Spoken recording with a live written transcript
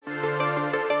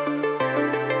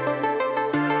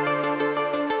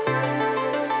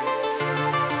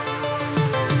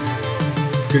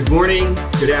Good morning,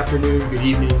 good afternoon, good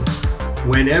evening.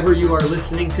 Whenever you are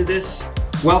listening to this,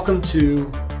 welcome to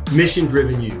Mission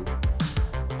Driven You,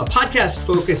 a podcast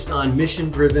focused on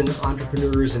mission-driven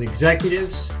entrepreneurs and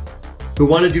executives who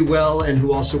want to do well and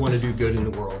who also want to do good in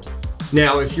the world.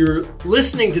 Now, if you're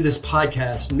listening to this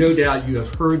podcast, no doubt you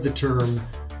have heard the term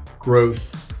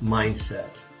growth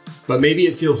mindset, but maybe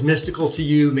it feels mystical to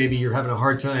you. Maybe you're having a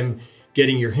hard time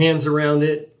getting your hands around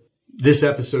it. This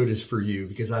episode is for you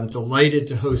because I'm delighted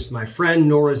to host my friend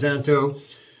Nora Szanto,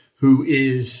 who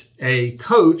is a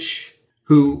coach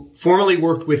who formerly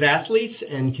worked with athletes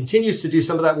and continues to do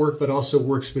some of that work, but also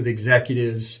works with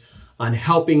executives on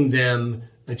helping them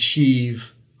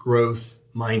achieve growth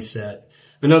mindset.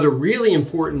 Another really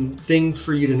important thing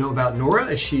for you to know about Nora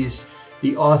is she's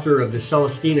the author of the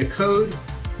Celestina Code,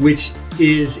 which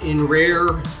is in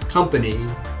rare company.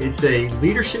 It's a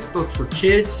leadership book for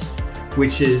kids,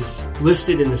 which is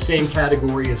listed in the same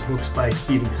category as books by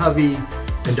Stephen Covey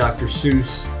and Dr.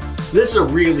 Seuss. This is a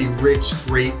really rich,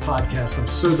 great podcast. I'm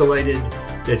so delighted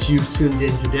that you've tuned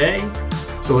in today.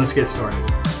 So let's get started.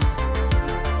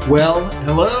 Well,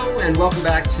 hello and welcome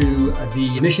back to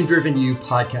the Mission Driven You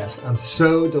podcast. I'm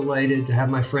so delighted to have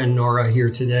my friend Nora here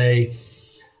today.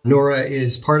 Nora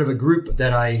is part of a group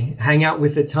that I hang out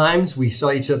with at times. We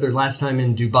saw each other last time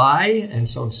in Dubai, and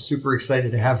so I'm super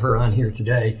excited to have her on here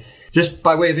today. Just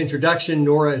by way of introduction,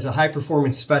 Nora is a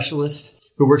high-performance specialist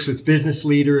who works with business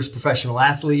leaders, professional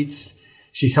athletes.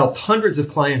 She's helped hundreds of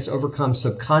clients overcome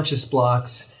subconscious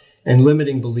blocks and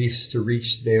limiting beliefs to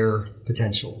reach their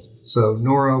potential. So,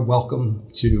 Nora,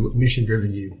 welcome to Mission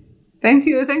Driven You. Thank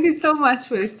you. Thank you so much,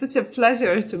 Will. It's such a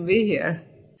pleasure to be here.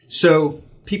 So,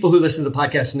 people who listen to the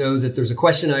podcast know that there's a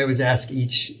question I always ask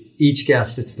each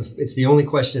guest. It's the only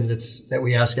question that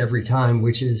we ask every time,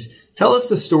 which is, tell us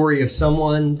the story of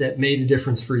someone that made a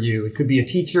difference for you. It could be a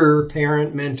teacher,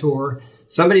 parent, mentor,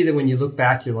 somebody that when you look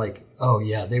back, you're like, oh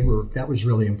yeah, that was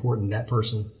really important, that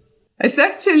person. It's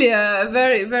actually a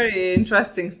very, very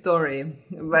interesting story,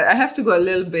 but I have to go a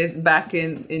little bit back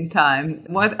in time.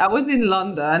 I was in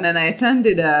London and I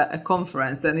attended a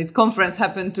conference, and the conference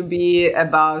happened to be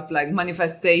about like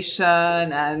manifestation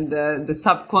and the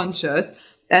subconscious.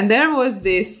 And there was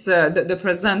this, the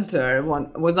presenter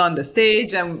was on the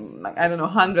stage, and I don't know,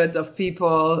 hundreds of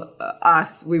people,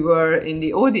 we were in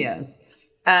the audience.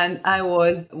 And I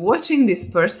was watching this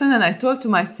person and I thought to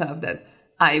myself that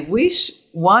I wish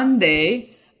one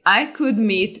day I could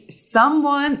meet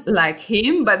someone like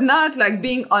him, but not like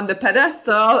being on the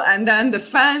pedestal and then the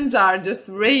fans are just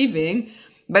raving,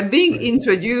 but being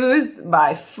introduced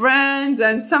by friends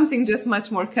and something just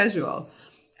much more casual.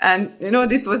 And,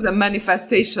 this was a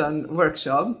manifestation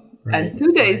workshop. Right. And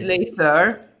 2 days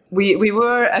later, we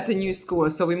were at a new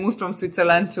school. So we moved from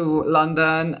Switzerland to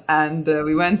London and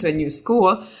we went to a new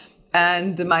school.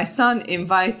 And my son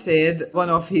invited one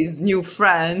of his new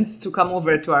friends to come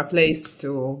over to our place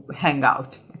to hang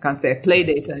out. I can't say a play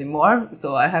date anymore,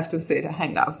 so I have to say it a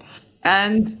hangout.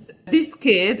 And this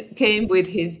kid came with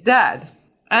his dad.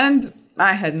 And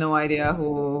I had no idea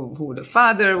who the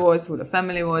father was, who the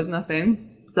family was, nothing.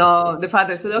 So the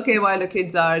father said, okay, while the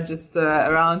kids are just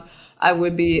around, I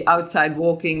would be outside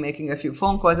walking, making a few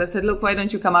phone calls. I said, look, why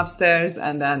don't you come upstairs?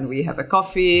 And then we have a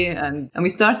coffee and we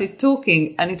started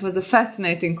talking. And it was a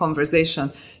fascinating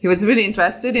conversation. He was really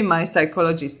interested in my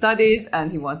psychology studies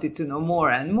and he wanted to know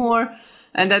more and more.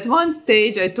 And at one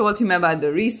stage, I told him about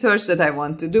the research that I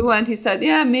want to do. And he said,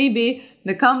 yeah, maybe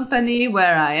the company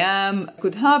where I am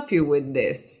could help you with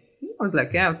this. I was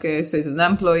like, yeah, okay. So he's an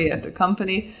employee at the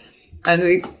company. And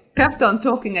we kept on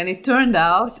talking, and it turned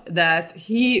out that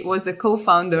he was the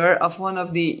co-founder of one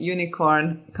of the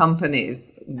unicorn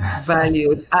companies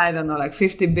valued, I don't know, like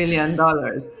 $50 billion.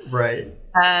 Right.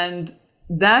 And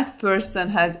that person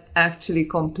has actually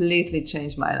completely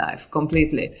changed my life,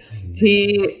 completely. Mm-hmm.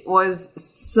 He was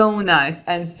so nice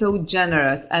and so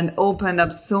generous and opened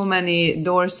up so many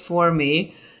doors for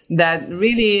me that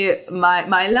really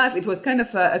my life, it was kind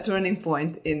of a turning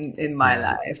point in my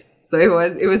life. So it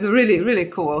was a really, really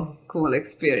cool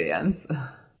experience.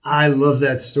 I love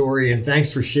that story, and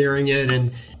thanks for sharing it.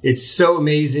 And it's so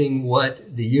amazing what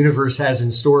the universe has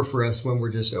in store for us when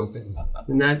we're just open.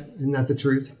 Isn't that the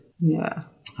truth? Yeah.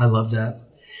 I love that.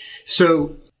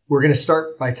 So we're going to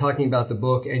start by talking about the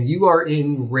book, and you are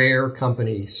in rare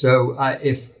company. So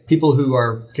if people who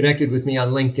are connected with me on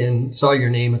LinkedIn saw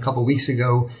your name a couple weeks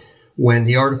ago when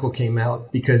the article came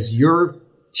out, because your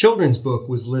children's book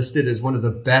was listed as one of the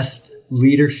best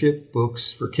leadership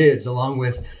books for kids, along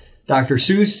with Dr.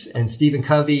 Seuss and Stephen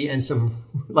Covey and some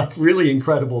like really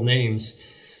incredible names.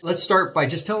 Let's start by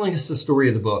just telling us the story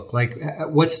of the book. Like,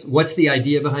 what's the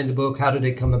idea behind the book? How did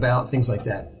it come about? Things like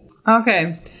that.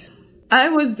 Okay. I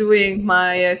was doing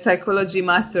my psychology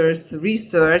master's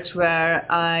research where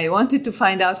I wanted to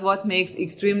find out what makes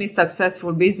extremely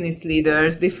successful business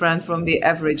leaders different from the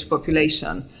average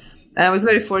population. And I was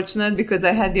very fortunate because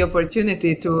I had the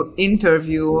opportunity to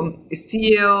interview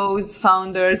CEOs,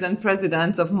 founders, and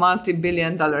presidents of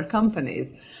multi-billion-dollar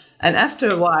companies. And after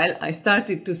a while, I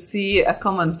started to see a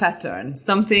common pattern,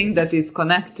 something that is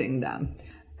connecting them.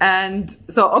 And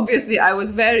so obviously I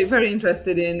was very, very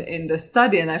interested in the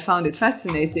study and I found it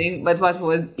fascinating. But what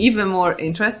was even more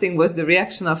interesting was the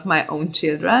reaction of my own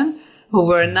children, who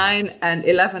were 9 and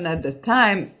 11 at the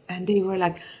time. And they were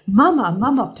like,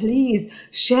 Mama, please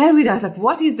share with us, like,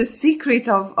 what is the secret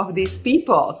of these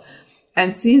people?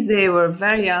 And since they were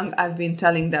very young, I've been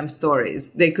telling them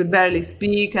stories. They could barely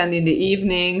speak. And in the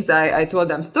evenings, I told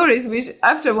them stories, which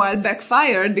after a while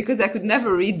backfired because I could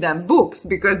never read them books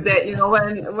because they,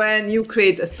 when you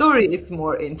create a story, it's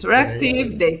more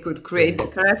interactive. They could create the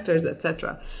characters,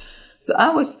 etc. So I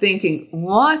was thinking,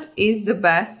 what is the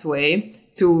best way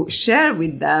to share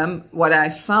with them what I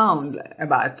found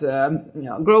about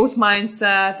growth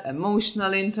mindset,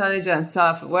 emotional intelligence,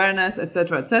 self-awareness,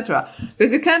 etc., etc.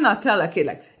 Because you cannot tell a kid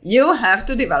like you have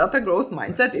to develop a growth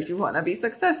mindset if you want to be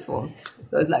successful.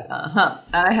 So it's like,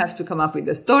 I have to come up with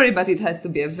a story, but it has to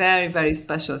be a very, very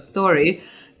special story.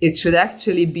 It should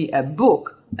actually be a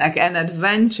book, like an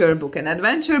adventure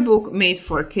book made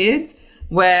for kids,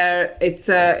 where it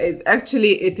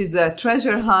is a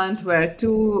treasure hunt where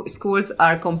two schools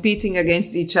are competing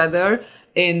against each other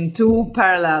in two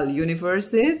parallel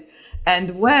universes,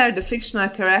 and where the fictional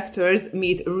characters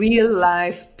meet real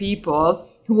life people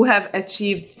who have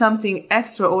achieved something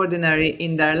extraordinary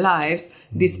in their lives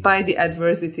despite the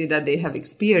adversity that they have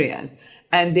experienced.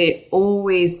 And they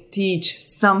always teach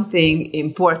something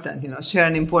important, share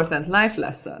an important life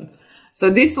lesson. So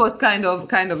this was kind of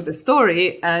the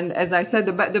story. And as I said,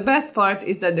 the best part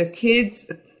is that the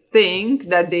kids think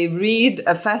that they read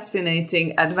a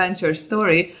fascinating adventure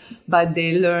story, but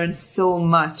they learn so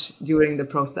much during the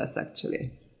process,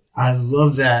 actually. I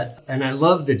love that. And I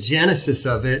love the genesis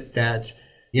of it that,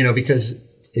 because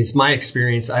it's my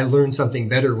experience, I learn something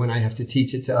better when I have to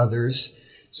teach it to others.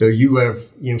 So you have,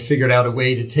 figured out a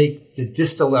way to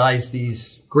distillize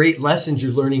these great lessons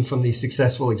you're learning from these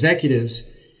successful executives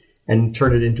and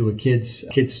turn it into a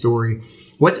kid's story.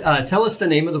 Tell us the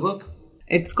name of the book.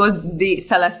 It's called the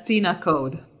Celestina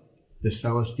Code. The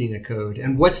Celestina Code.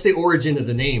 And what's the origin of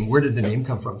the name? Where did the name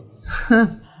come from?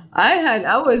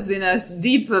 I was in a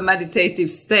deep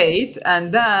meditative state,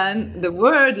 and then the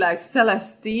word like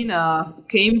Celestina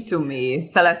came to me.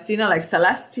 Celestina, like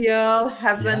celestial,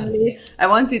 heavenly. Yeah. I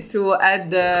wanted to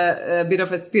add a bit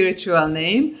of a spiritual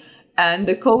name. And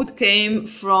the code came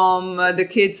from the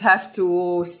kids have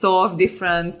to solve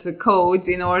different codes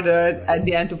in order at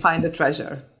the end to find the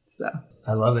treasure. So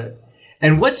I love it.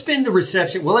 And what's been the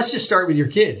reception? Well, let's just start with your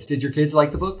kids. Did your kids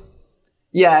like the book?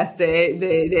 Yes, they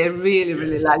really,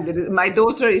 really liked it. My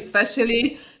daughter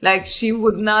especially, like she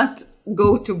would not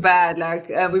go to bed. Like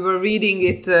we were reading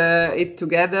it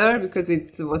together because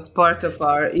it was part of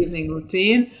our evening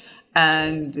routine.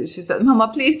 And she said, Mama,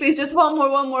 please, just one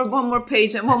more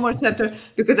page and one more chapter,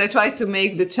 because I tried to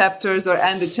make the chapters or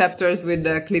end the chapters with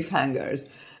the cliffhangers.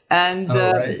 And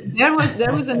there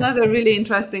was another really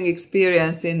interesting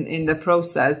experience in the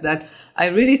process that I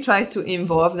really tried to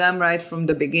involve them right from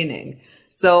the beginning.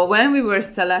 So when we were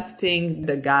selecting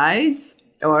the guides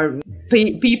or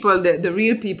people, the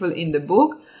real people in the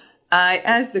book, I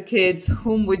asked the kids,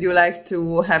 whom would you like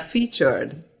to have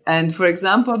featured? And for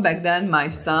example, back then, my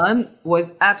son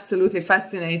was absolutely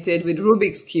fascinated with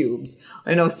Rubik's cubes,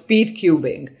 speed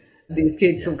cubing. These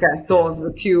kids who can solve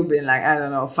the cube in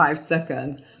 5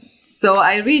 seconds. So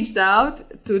I reached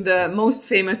out to the most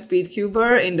famous speed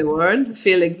cuber in the world,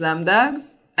 Felix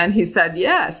Zemdegs, and he said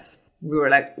yes. We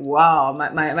were like, wow,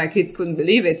 my kids couldn't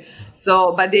believe it.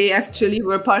 So, but they actually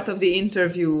were part of the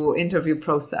interview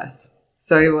process.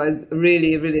 So it was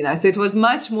really, really nice. So it was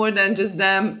much more than just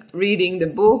them reading the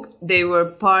book. They were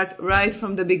part right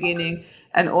from the beginning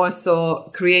and also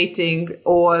creating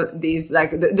all these, like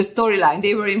the storyline.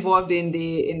 They were involved in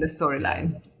the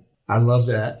storyline. I love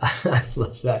that. I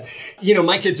love that.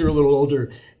 My kids are a little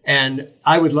older and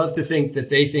I would love to think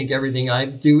that they think everything I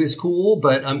do is cool,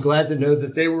 but I'm glad to know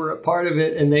that they were a part of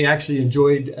it and they actually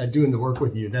enjoyed doing the work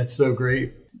with you. That's so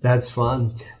great. That's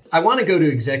fun. I want to go to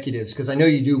executives because I know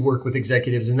you do work with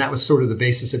executives and that was sort of the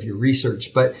basis of your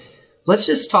research. But let's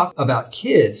just talk about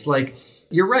kids. Like,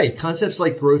 you're right. Concepts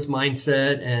like growth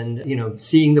mindset and,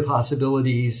 seeing the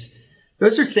possibilities.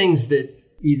 Those are things that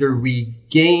either we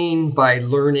gain by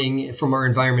learning from our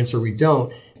environments or we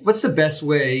don't. What's the best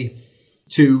way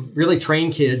to really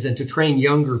train kids and to train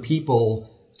younger people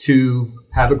to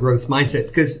have a growth mindset?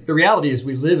 Because the reality is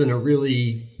we live in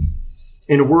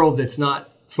a world that's not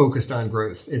focused on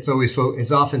growth.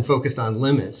 It's often focused on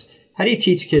limits. How do you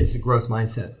teach kids the growth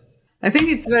mindset? I think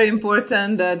it's very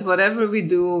important that whatever we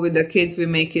do with the kids, we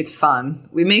make it fun.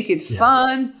 We make it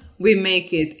fun. We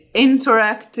make it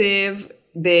interactive.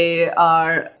 They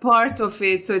are part of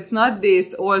it. So it's not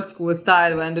this old school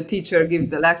style when the teacher gives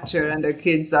the lecture and the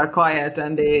kids are quiet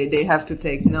and they have to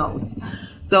take notes.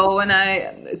 So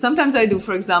sometimes I do,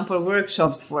 for example,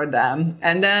 workshops for them,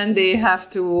 and then they have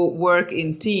to work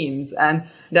in teams, and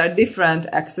there are different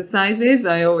exercises.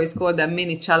 I always call them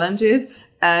mini challenges.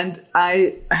 And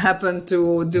I happen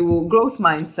to do growth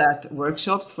mindset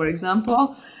workshops, for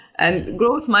example. And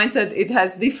growth mindset, it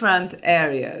has different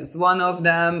areas. One of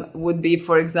them would be,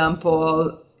 for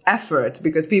example, effort,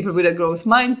 because people with a growth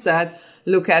mindset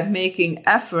look at making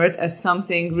effort as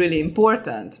something really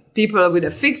important. People with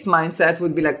a fixed mindset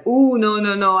would be like, oh,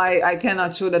 no, I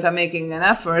cannot show that I'm making an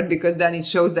effort because then it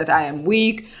shows that I am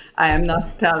weak, I am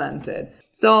not talented.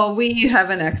 So we have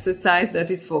an exercise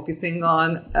that is focusing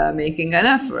on making an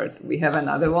effort. We have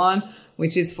another one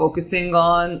which is focusing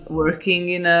on working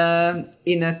in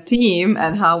a team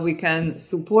and how we can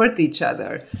support each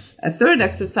other. A third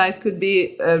exercise could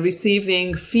be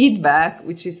receiving feedback,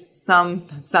 which is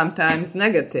sometimes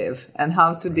negative, and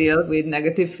how to deal with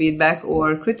negative feedback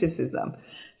or criticism.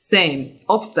 Same,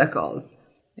 obstacles.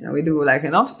 We do like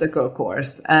an obstacle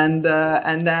course, and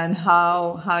then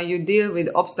how you deal with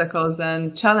obstacles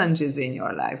and challenges in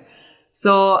your life.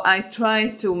 So I try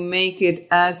to make it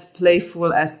as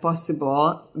playful as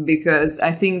possible because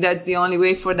I think that's the only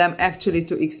way for them actually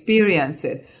to experience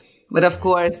it. But of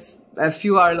course, a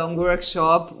few hour long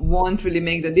workshop won't really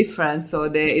make the difference. So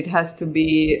it has to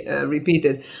be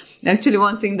repeated. Actually,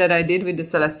 one thing that I did with the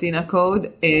Celestina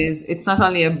Code is it's not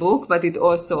only a book, but it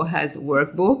also has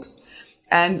workbooks.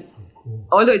 And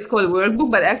although it's called workbook,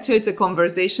 but actually it's a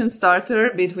conversation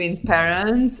starter between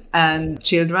parents and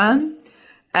children.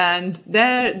 And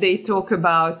there they talk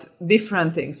about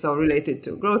different things, so related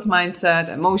to growth mindset,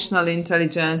 emotional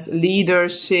intelligence,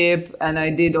 leadership, and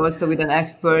I did also with an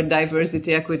expert,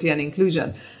 diversity, equity, and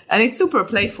inclusion. And it's super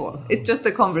playful. It's just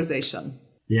a conversation.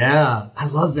 Yeah, I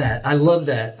love that.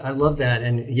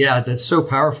 And yeah, that's so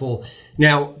powerful.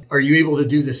 Now, are you able to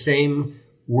do the same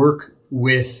work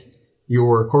with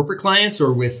your corporate clients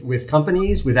or with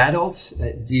companies, with adults?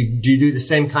 Do you do the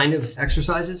same kind of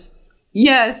exercises?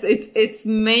 Yes, it's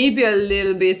maybe a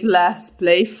little bit less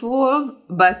playful,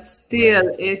 but still,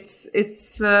 right.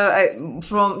 It's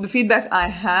from the feedback I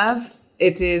have,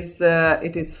 it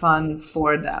is fun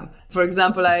for them. For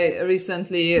example, I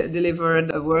recently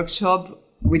delivered a workshop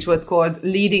which was called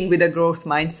Leading with a Growth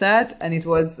Mindset, and it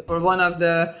was for one of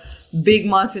the big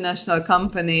multinational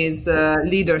companies'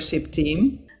 leadership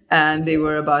team, and they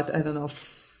were about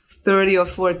 30 or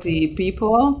 40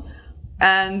 people,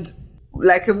 and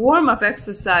like a warm-up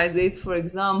exercise for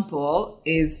example,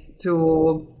 is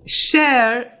to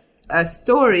share a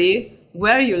story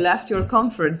where you left your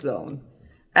comfort zone.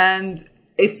 And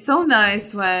it's so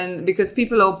nice because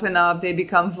people open up, they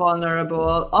become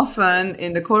vulnerable. Often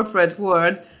in the corporate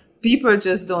world, people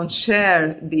just don't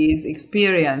share these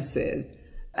experiences.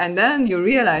 And then you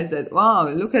realize that, wow,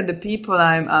 look at the people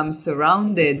I'm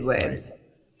surrounded with. Right.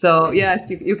 So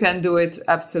yes, you can do it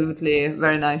absolutely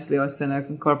very nicely also in a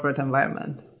corporate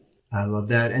environment. I love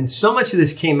that. And so much of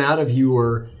this came out of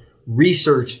your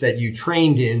research that you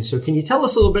trained in. So can you tell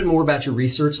us a little bit more about your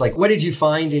research? Like what did you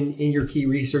find in your key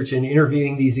research in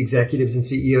interviewing these executives and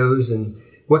CEOs, and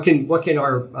what can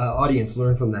our audience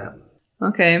learn from that?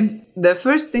 Okay. The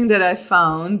first thing that I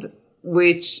found,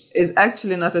 which is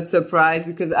actually not a surprise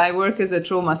because I work as a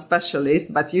trauma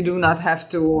specialist, but you do not have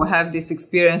to have this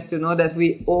experience to know that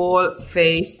we all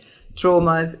face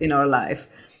traumas in our life.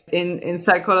 In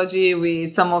psychology,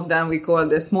 some of them we call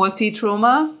the small t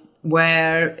trauma,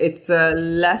 where it's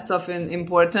less of an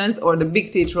importance, or the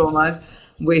big T traumas,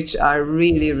 which are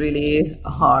really, really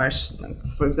harsh.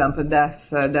 For example,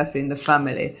 death in the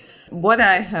family. What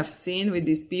I have seen with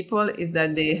these people is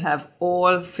that they have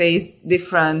all faced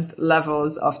different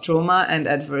levels of trauma and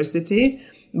adversity,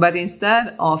 but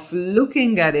instead of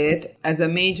looking at it as a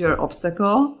major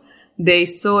obstacle, they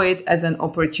saw it as an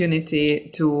opportunity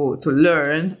to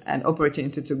learn, an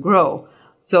opportunity to grow.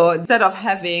 So instead of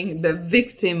having the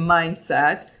victim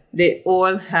mindset, they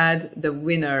all had the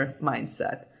winner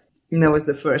mindset. And that was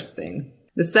the first thing.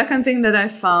 The second thing that I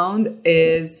found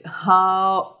is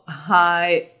how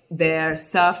high their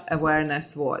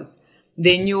self-awareness was.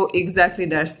 They knew exactly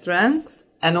their strengths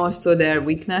and also their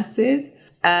weaknesses.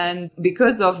 And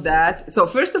because of that, so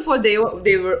first of all, they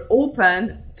were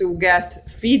open to get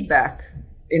feedback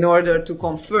in order to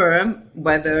confirm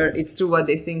whether it's true what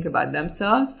they think about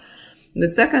themselves. The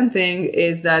second thing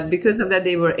is that because of that,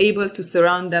 they were able to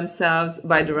surround themselves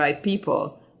by the right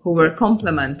people who were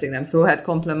complementing them, so who had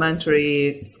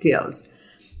complementary skills.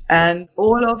 And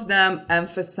all of them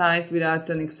emphasized, without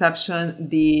an exception,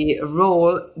 the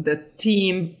role the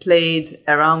team played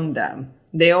around them.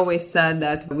 They always said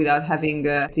that without having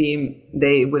a team,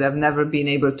 they would have never been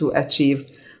able to achieve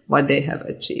what they have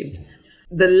achieved.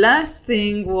 The last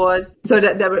thing was, so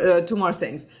that there were two more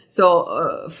things.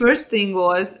 So first thing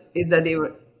is that they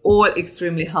were all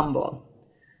extremely humble.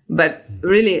 But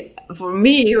really, for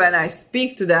me, when I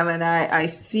speak to them and I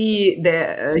see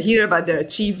hear about their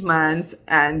achievements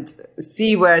and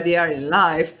see where they are in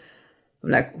life, I'm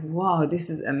like, wow, this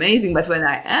is amazing. But when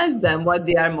I ask them what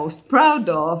they are most proud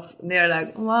of, they're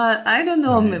like, well, I don't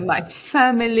know, my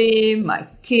family, my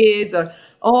kids, or,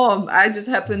 oh, I just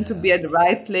happened to be at the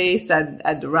right place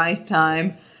at the right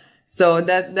time. So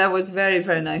that was very,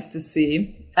 very nice to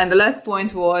see. And the last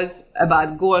point was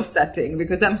about goal setting,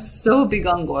 because I'm so big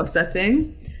on goal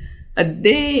setting.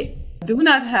 They do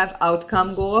not have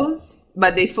outcome goals,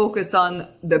 but they focus on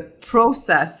the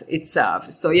process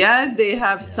itself. So yes, they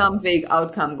have some vague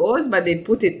outcome goals, but they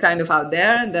put it kind of out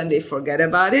there and then they forget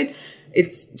about it.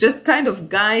 It's just kind of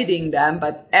guiding them,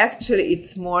 but actually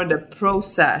it's more the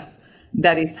process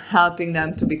that is helping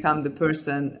them to become the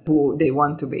person who they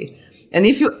want to be. And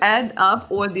if you add up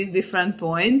all these different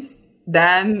points,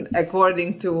 then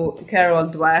according to Carol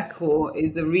Dweck, who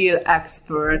is a real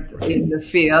expert in the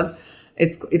field,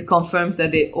 it confirms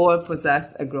that they all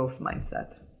possess a growth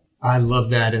mindset. I love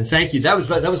that. And thank you. That was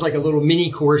like a little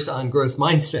mini course on growth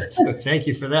mindset. So thank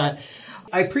you for that.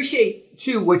 I appreciate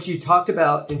too what you talked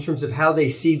about in terms of how they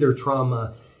see their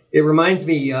trauma. It reminds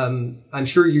me, I'm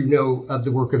sure you know of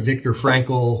the work of Viktor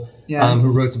Frankl, yes.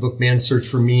 Who wrote the book Man's Search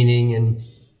for Meaning. And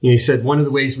he said one of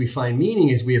the ways we find meaning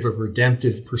is we have a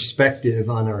redemptive perspective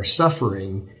on our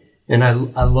suffering. And I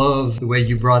love the way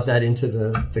you brought that into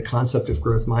the concept of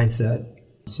growth mindset.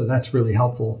 So that's really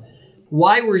helpful.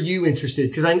 Why were you interested?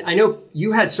 Because I know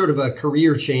you had sort of a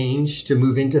career change to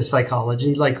move into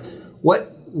psychology. Like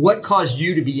what caused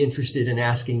you to be interested in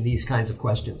asking these kinds of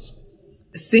questions?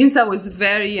 Since I was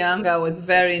very young, I was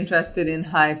very interested in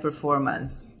high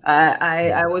performance.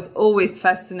 I was always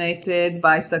fascinated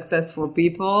by successful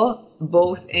people,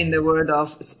 both in the world of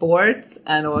sports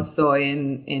and also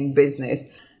in business.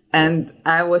 And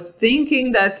I was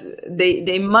thinking that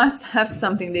they must have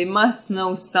something, they must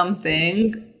know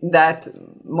something that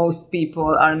most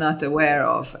people are not aware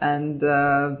of. And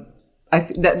I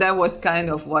think that was kind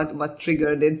of what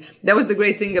triggered it. That was the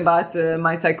great thing about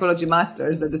my psychology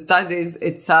masters, that the studies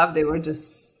itself, they were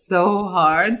just so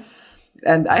hard.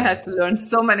 And I had to learn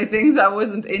so many things I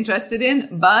wasn't interested in.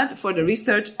 But for the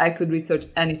research, I could research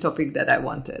any topic that I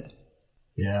wanted.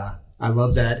 Yeah, I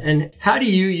love that. And how do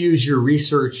you use your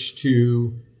research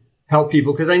to help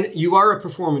people? Because you are a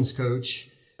performance coach.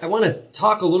 I want to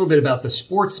talk a little bit about the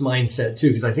sports mindset too,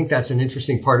 because I think that's an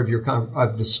interesting part of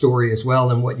of the story as well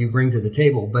and what you bring to the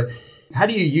table. But how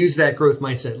do you use that growth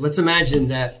mindset? Let's imagine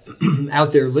that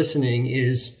out there listening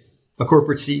is a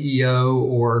corporate CEO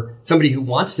or somebody who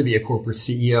wants to be a corporate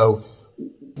CEO.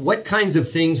 What kinds of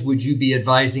things would you be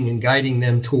advising and guiding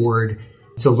them toward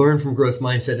to learn from growth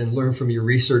mindset and learn from your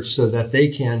research so that they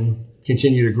can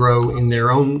continue to grow in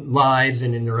their own lives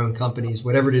and in their own companies,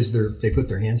 whatever it is they put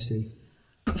their hands to?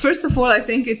 First of all, I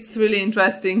think it's really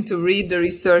interesting to read the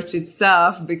research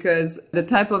itself, because the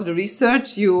type of the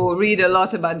research, you read a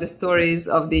lot about the stories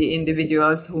of the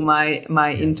individuals whom I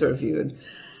interviewed.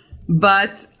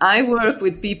 But I work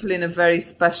with people in a very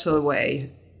special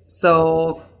way.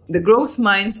 So the growth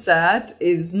mindset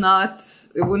is not,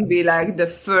 it wouldn't be like the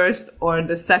first or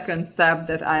the second step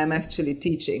that I am actually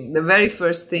teaching. The very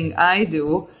first thing I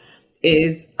do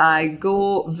is I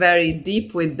go very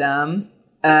deep with them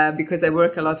because I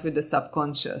work a lot with the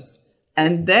subconscious.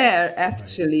 And there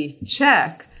actually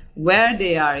check where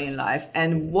they are in life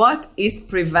and what is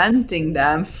preventing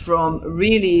them from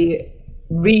really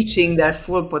reaching their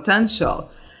full potential.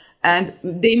 And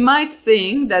they might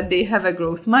think that they have a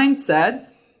growth mindset,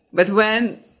 but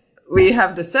when we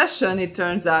have the session, it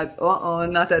turns out,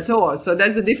 not at all. So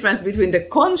there's a difference between the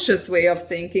conscious way of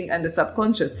thinking and the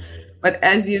subconscious. But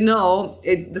as you know,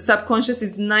 the subconscious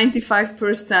is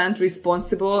 95%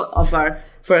 responsible for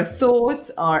our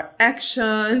thoughts, our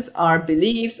actions, our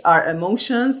beliefs, our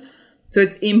emotions. So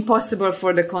it's impossible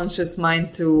for the conscious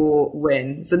mind to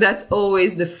win. So that's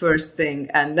always the first thing.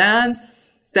 And then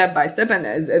step by step. And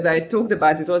as I talked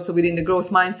about it also within the growth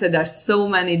mindset, there are so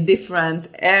many different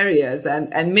areas,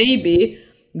 and maybe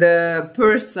the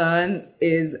person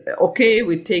is okay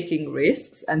with taking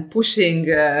risks and pushing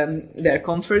their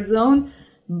comfort zone,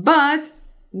 but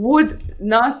would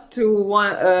not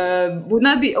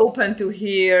be open to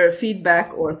hear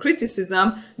feedback or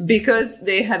criticism because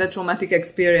they had a traumatic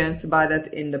experience about it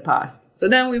in the past. So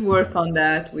then we work on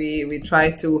that. We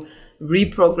try to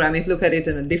reprogram it, look at it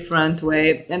in a different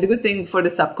way. And the good thing for the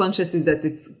subconscious is that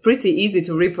it's pretty easy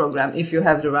to reprogram if you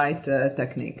have the right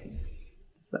technique.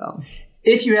 So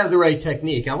if you have the right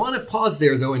technique, I want to pause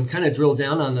there though and kind of drill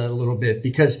down on that a little bit,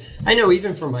 because I know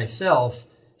even for myself,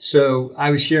 so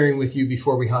I was sharing with you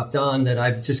before we hopped on that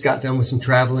I just got done with some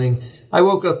traveling. I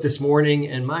woke up this morning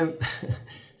and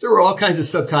there were all kinds of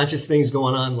subconscious things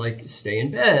going on, like stay in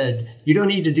bed. You don't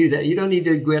need to do that. You don't need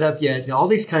to get up yet. All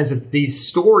these kinds of these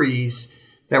stories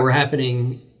that were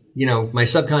happening, you know, my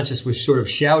subconscious was sort of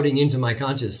shouting into my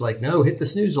conscious, like, no, hit the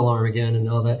snooze alarm again and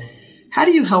all that. How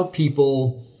do you help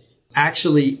people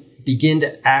actually begin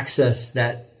to access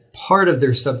that part of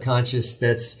their subconscious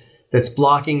that's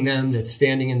blocking them, that's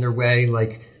standing in their way?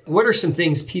 Like, what are some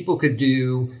things people could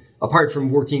do apart from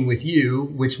working with you,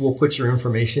 which we'll put your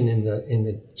information in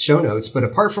the show notes, but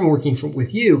apart from working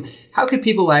with you, how could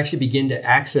people actually begin to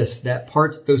access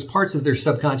those parts of their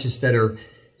subconscious that are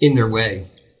in their way?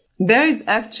 There is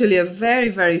actually a very,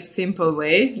 very simple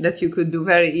way that you could do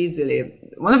very easily.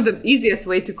 One of the easiest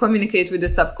way to communicate with the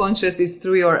subconscious is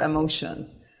through your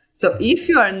emotions. So if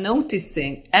you are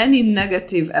noticing any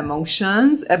negative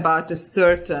emotions about a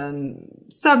certain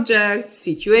subject,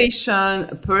 situation,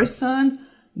 a person,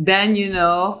 then you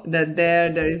know that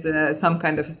there is some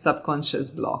kind of a subconscious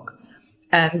block.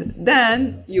 And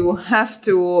then you have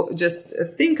to just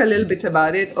think a little bit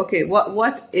about it. Okay,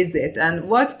 what is it and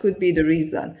what could be the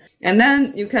reason? And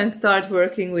then you can start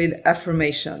working with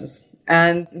affirmations.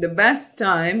 And the best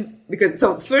time,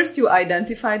 so first you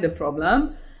identify the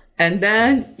problem, and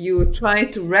then you try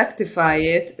to rectify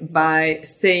it by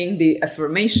saying the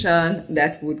affirmation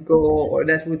that would go or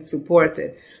that would support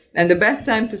it. And the best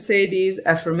time to say these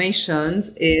affirmations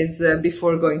is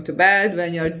before going to bed,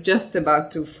 when you're just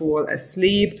about to fall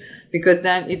asleep, because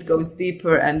then it goes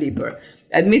deeper and deeper.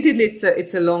 Admittedly,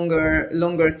 it's a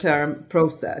longer term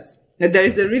process. There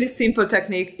is a really simple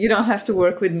technique. You don't have to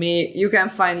work with me. You can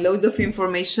find loads of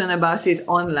information about it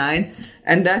online.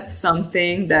 And that's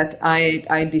something that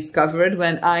I discovered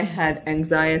when I had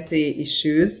anxiety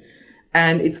issues.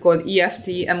 And it's called EFT,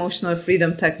 Emotional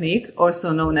Freedom Technique,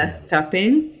 also known as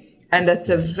tapping. And that's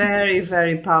a very,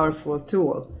 very powerful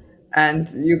tool. And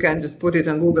you can just put it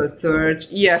on Google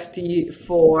search, EFT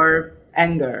for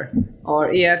anger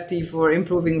or EFT for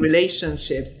improving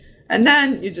relationships. And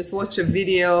then you just watch a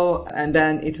video, and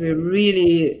then it will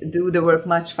really do the work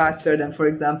much faster than, for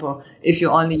example, if you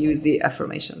only use the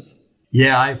affirmations.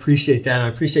 Yeah, I appreciate that. I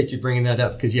appreciate you bringing that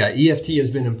up because, EFT has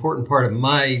been an important part of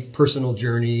my personal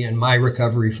journey and my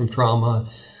recovery from trauma.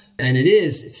 And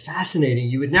it's fascinating.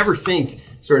 You would never think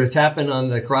sort of tapping on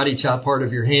the karate chop part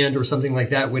of your hand or something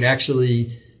like that would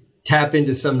actually tap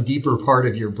into some deeper part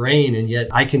of your brain. And yet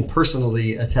I can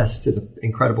personally attest to the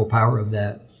incredible power of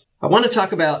that. I want to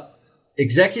talk about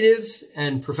executives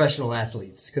and professional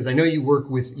athletes, because I know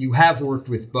you have worked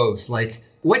with both. Like,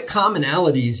 what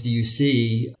commonalities do you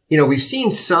see? You know, we've seen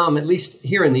some, at least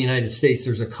here in the United States,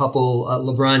 there's a couple.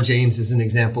 LeBron James is an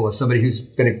example of somebody who's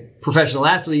been a professional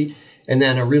athlete and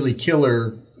then a really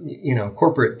killer,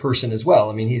 corporate person as well.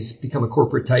 I mean, he's become a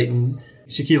corporate titan.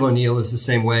 Shaquille O'Neal is the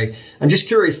same way. I'm just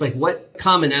curious, like, what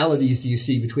commonalities do you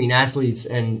see between athletes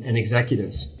and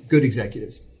executives, good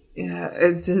executives? Yeah,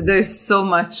 there's so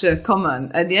much common.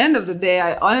 At the end of the day,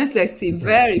 I see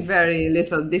very, very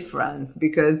little difference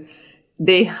because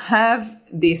they have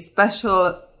this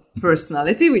special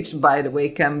personality, which, by the way,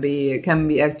 can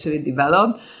be actually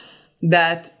developed,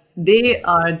 that they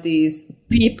are these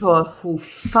people who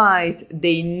fight.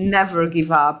 They never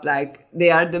give up. Like,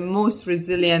 they are the most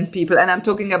resilient people. And I'm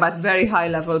talking about very high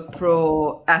level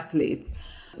pro athletes.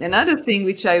 Another thing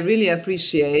which I really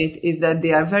appreciate is that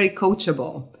they are very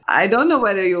coachable. I don't know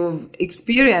whether you've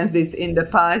experienced this in the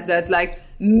past, that like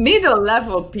middle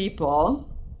level people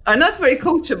are not very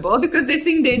coachable because they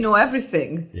think they know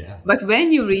everything. Yeah. But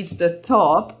when you reach the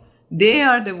top, they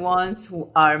are the ones who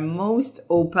are most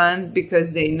open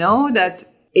because they know that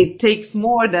it takes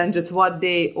more than just what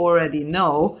they already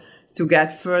know to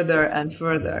get further and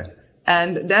further.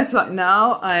 And that's why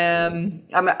now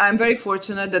I'm very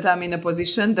fortunate that I'm in a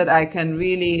position that I can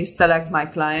really select my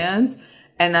clients,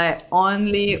 and I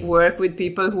only work with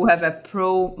people who have a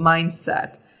pro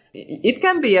mindset. it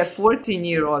can be a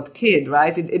 14-year-old kid,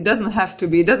 right? It doesn't have to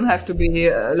be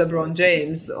LeBron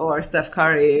James or Steph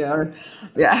Curry or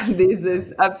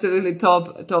these absolutely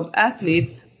top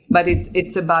athletes. But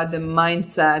it's about the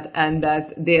mindset and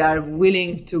that they are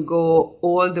willing to go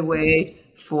all the way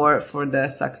for the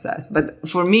success. But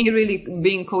for me, really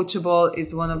being coachable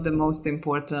is one of the most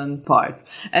important parts.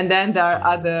 And then there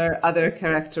are other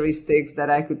characteristics that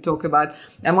I could talk about.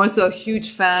 I'm also a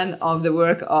huge fan of the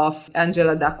work of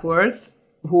Angela Duckworth,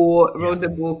 who wrote the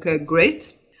book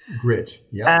Grit. Grit,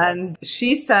 yeah. And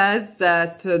she says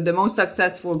that the most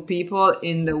successful people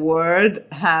in the world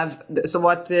have, so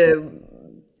what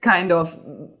kind of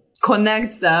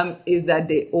connects them is that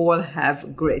they all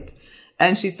have grit.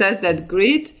 And she says that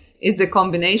grit is the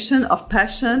combination of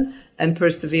passion and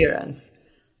perseverance.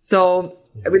 So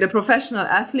with a professional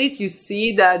athlete, you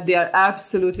see that they are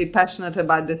absolutely passionate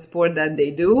about the sport that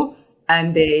they do,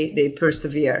 and they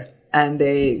persevere and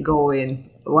they go in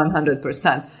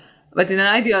 100%. But in an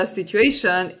ideal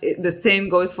situation, the same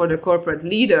goes for the corporate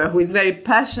leader who is very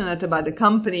passionate about the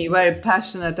company, very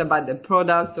passionate about the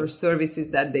products or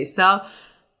services that they sell,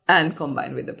 and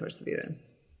combined with the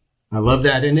perseverance. I love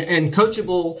that. And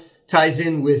coachable ties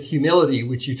in with humility,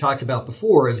 which you talked about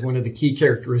before as one of the key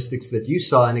characteristics that you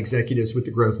saw in executives with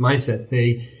the growth mindset.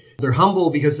 They're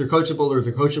humble because they're coachable, or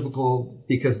they're coachable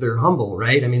because they're humble,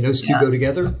 right? I mean, those two go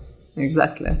together.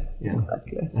 Exactly. Yeah.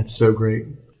 Exactly. That's so great.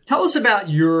 Tell us about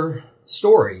your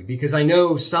story, because I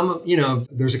know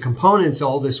there's a component to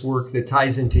all this work that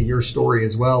ties into your story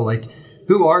as well. Like,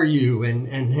 who are you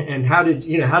and how did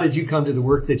you come to the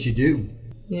work that you do?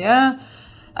 Yeah.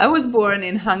 I was born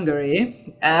in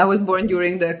Hungary. I was born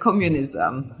during the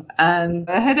communism, and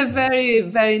I had a very,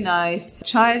 very nice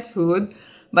childhood,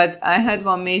 but I had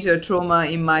one major trauma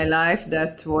in my life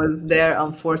that was there,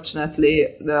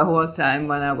 unfortunately, the whole time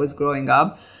when I was growing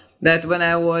up. That when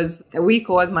I was a week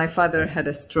old, my father had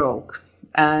a stroke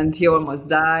and he almost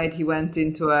died. He went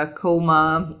into a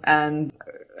coma, and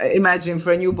imagine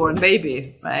for a newborn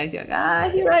baby, right? You're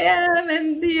like, here I am,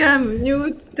 and here I'm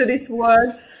new to this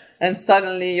world. And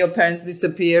suddenly your parents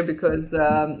disappear because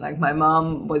my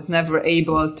mom was never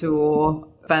able to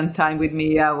spend time with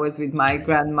me. I was with my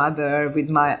grandmother, with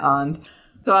my aunt.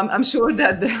 So I'm sure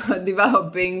that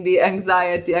developing the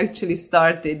anxiety actually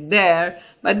started there,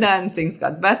 but then things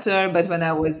got better. But when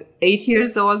I was 8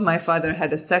 years old, my father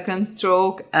had a second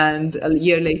stroke, and a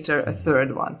year later, a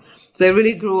third one. So I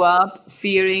really grew up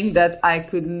fearing that I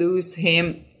could lose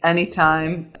him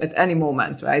anytime, at any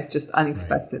moment, right? Just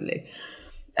unexpectedly.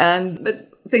 But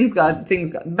things got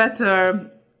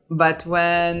better. But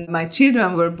when my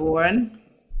children were born,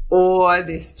 all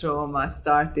this trauma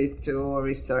started to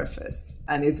resurface,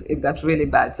 and it got really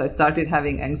bad. So I started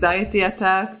having anxiety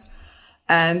attacks,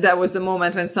 and that was the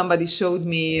moment when somebody showed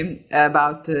me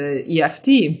about EFT.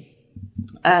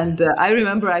 And I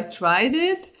remember I tried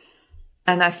it,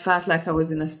 and I felt like I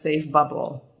was in a safe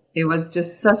bubble. It was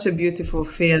just such a beautiful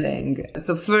feeling.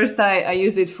 So first I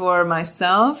used it for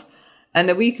myself, and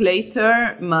a week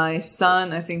later, my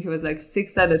son, I think he was like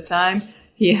 6 at the time,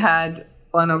 he had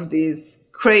one of these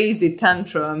crazy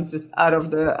tantrums just out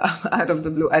of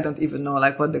the blue. I don't even know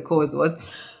what the cause was.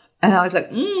 And I was like,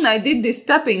 I did this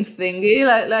tapping thingy.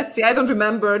 Let's see. I don't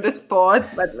remember the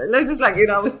spots, but let's just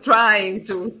I was trying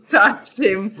to touch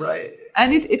him. Right.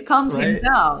 And it calmed him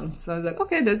down. So I was like,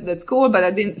 okay, that's cool. But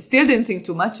I still didn't think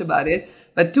too much about it.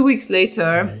 But 2 weeks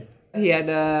later, he had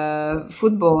a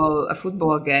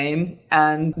football game,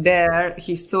 and there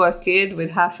he saw a kid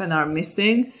with half an arm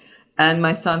missing. And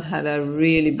my son had a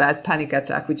really bad panic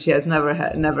attack, which he has never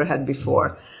had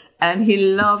before. And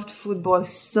he loved football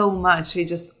so much. He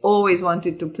just always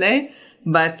wanted to play.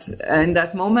 But in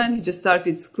that moment, he just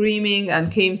started screaming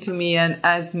and came to me and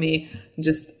asked me,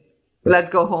 let's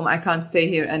go home. I can't stay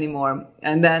here anymore.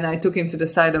 And then I took him to the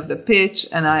side of the pitch,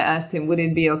 and I asked him, would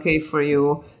it be okay for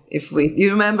you if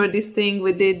you remember this thing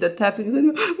we did, the tapping? He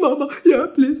said, Mama, yeah,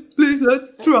 please, let's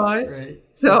try. Right.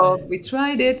 So we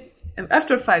tried it. And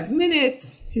after 5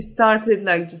 minutes, he started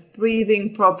just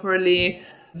breathing properly.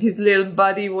 His little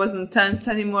body wasn't tense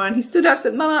anymore. And he stood up and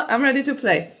said, Mama, I'm ready to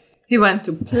play. He went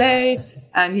to play,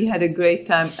 and he had a great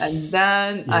time. And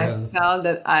then I felt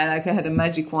that I had a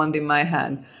magic wand in my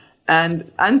hand.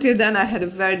 And until then, I had a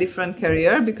very different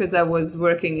career because I was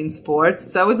working in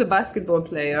sports. So I was a basketball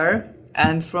player.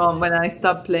 And from when I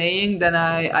stopped playing, then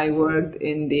I worked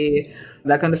in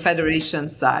on the federation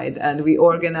side, and we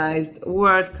organized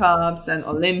World Cups and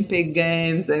Olympic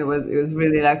Games. It was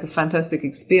really a fantastic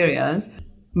experience.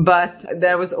 But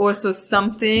there was also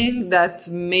something that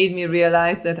made me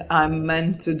realize that I'm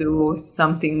meant to do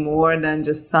something more than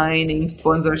just signing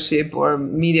sponsorship or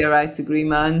media rights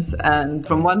agreements. And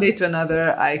from one day to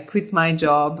another, I quit my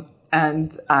job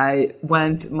and I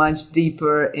went much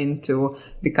deeper into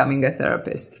becoming a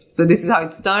therapist. So this is how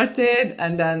it started.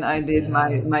 And then I did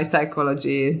my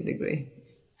psychology degree.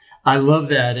 I love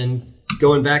that. And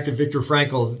going back to Viktor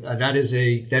Frankl,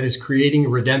 that is creating a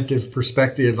redemptive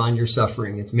perspective on your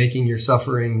suffering. It's making your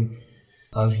suffering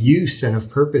of use and of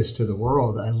purpose to the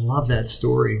world. I love that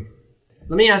story.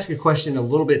 Let me ask a question a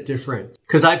little bit different,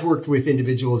 because I've worked with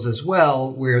individuals as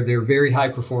well where they're very high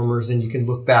performers and you can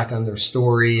look back on their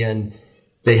story and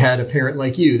they had a parent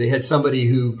like you. They had somebody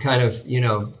who kind of,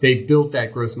 they built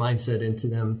that growth mindset into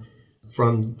them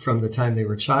from the time they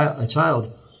were a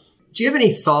child. Do you have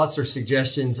any thoughts or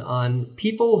suggestions on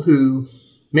people who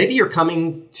maybe are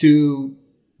coming to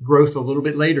growth a little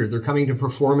bit later? They're coming to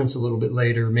performance a little bit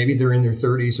later. Maybe they're in their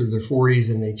 30s or their 40s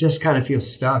and they just kind of feel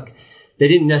stuck. They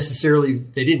didn't get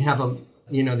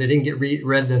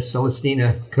read the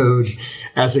Celestina Code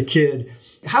as a kid.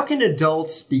 How can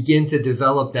adults begin to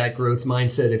develop that growth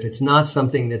mindset if it's not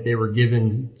something that they were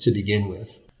given to begin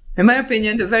with? In my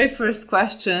opinion, the very first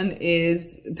question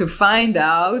is to find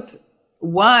out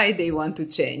why they want to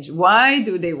change. Why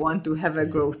do they want to have a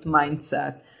growth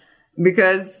mindset?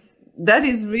 Because that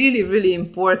is really, really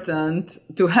important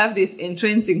to have this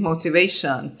intrinsic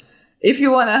motivation. If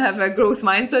you want to have a growth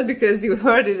mindset because you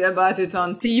heard about it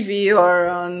on TV or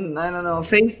on,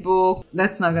 Facebook,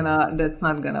 that's not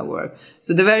gonna work.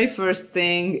 So the very first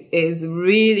thing is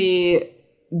really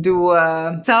do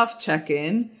a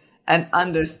self-check-in and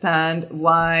understand,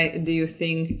 why do you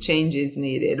think change is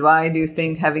needed? Why do you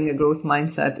think having a growth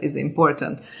mindset is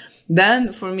important?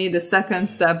 Then for me, the second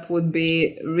step would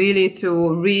be really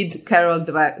to read Carol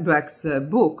Dweck's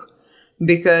book,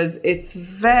 because it's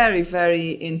very,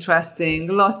 very interesting.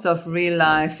 Lots of real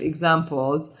life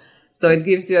examples. So it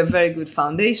gives you a very good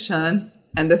foundation.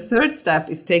 And the third step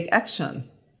is take action.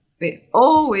 We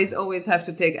always have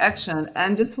to take action,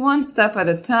 and just one step at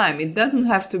a time. It doesn't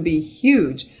have to be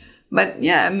huge. But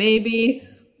maybe,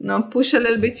 push a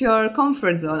little bit your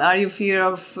comfort zone. Are you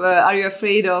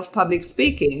afraid of public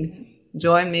speaking?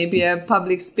 Join maybe a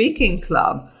public speaking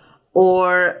club.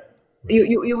 Or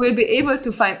you will be able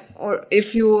to find, or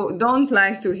if you don't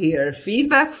like to hear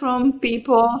feedback from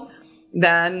people,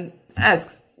 then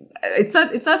ask. It's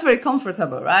not very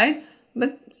comfortable, right?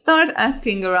 But start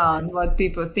asking around what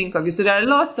people think of you. So there are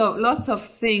lots of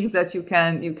things that you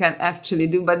can actually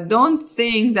do, but don't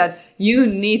think that you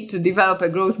need to develop a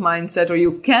growth mindset, or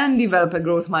you can develop a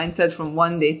growth mindset from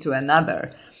one day to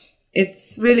another. It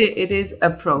is a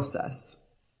process.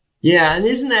 Yeah. And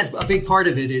isn't that a big part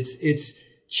of it? It's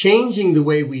changing the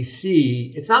way we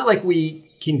see. It's not like we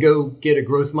can go get a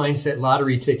growth mindset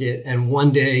lottery ticket and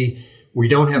one day we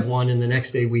don't have one and the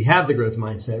next day we have the growth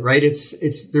mindset, right?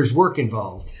 There's work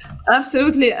involved.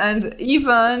 Absolutely. And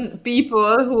even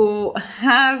people who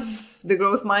have the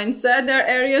growth mindset, there are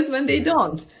areas when they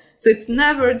don't. So it's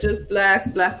never just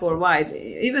black or white.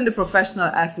 Even the professional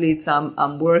athletes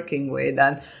I'm working with,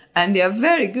 and they are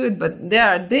very good, but there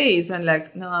are days and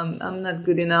no, I'm not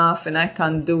good enough and I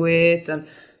can't do it. And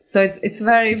so it's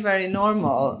very, very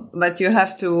normal, but you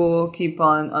have to keep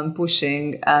on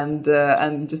pushing and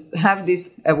just have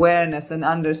this awareness and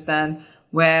understand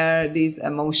where these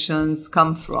emotions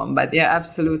come from. But yeah,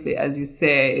 absolutely. As you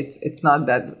say, it's not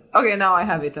that, okay, now I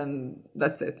have it and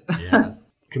that's it. Yeah.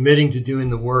 Committing to doing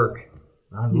the work.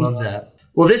 I love that.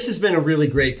 Well, this has been a really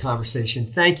great conversation.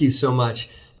 Thank you so much.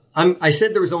 I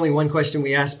said there was only one question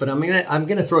we asked, but I'm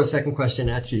going to throw a second question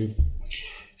at you.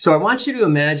 So I want you to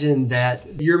imagine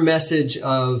that your message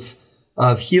of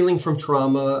healing from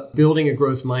trauma, building a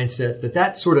growth mindset,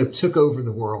 that sort of took over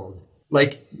the world.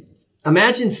 Like,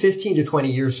 imagine 15 to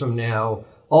 20 years from now,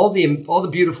 all the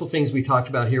beautiful things we talked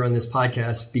about here on this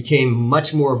podcast became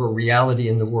much more of a reality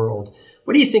in the world.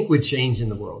 What do you think would change in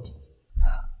the world?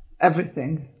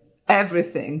 Everything.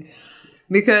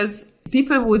 Because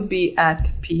people would be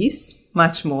at peace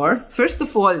much more. First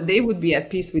of all, they would be at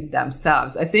peace with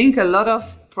themselves. I think a lot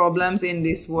of problems in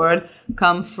this world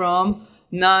come from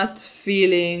not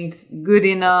feeling good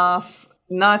enough,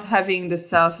 not having the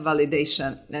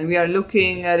self-validation. And we are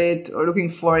looking at it or looking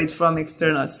for it from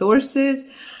external sources.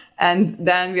 And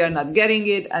then we are not getting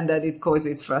it. And then it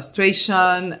causes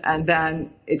frustration. And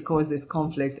then it causes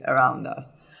conflict around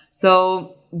us.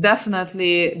 So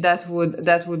definitely that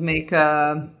would make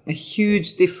a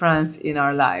huge difference in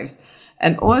our lives.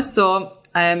 And also,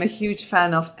 I am a huge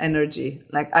fan of energy.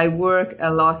 Like, I work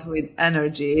a lot with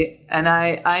energy, and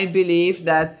I believe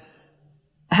that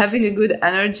having a good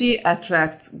energy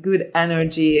attracts good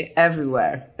energy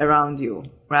everywhere around you,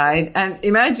 right? And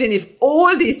imagine if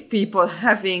all these people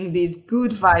having these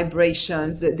good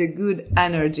vibrations, the good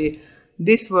energy,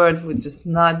 this world would just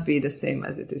not be the same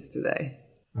as it is today.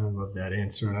 I love that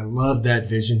answer, and I love that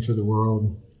vision for the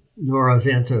world. Nora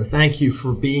Szanto, thank you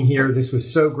for being here. This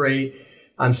was so great.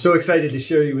 I'm so excited to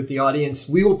share you with the audience.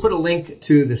 We will put a link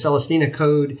to the Celestina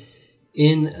Code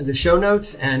in the show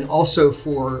notes, and also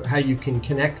for how you can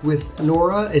connect with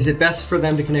Nora. Is it best for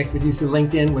them to connect with you through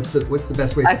LinkedIn? What's the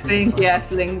best way? I think yes,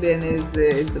 LinkedIn is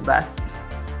the best.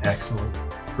 Excellent,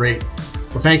 great.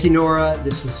 Well, thank you, Nora.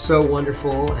 This was so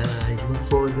wonderful, and I look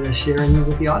forward to sharing you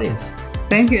with the audience.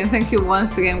 Thank you, and thank you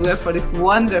once again, Will, for this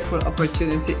wonderful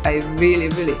opportunity. I really,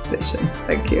 really appreciate it.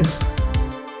 Thank you.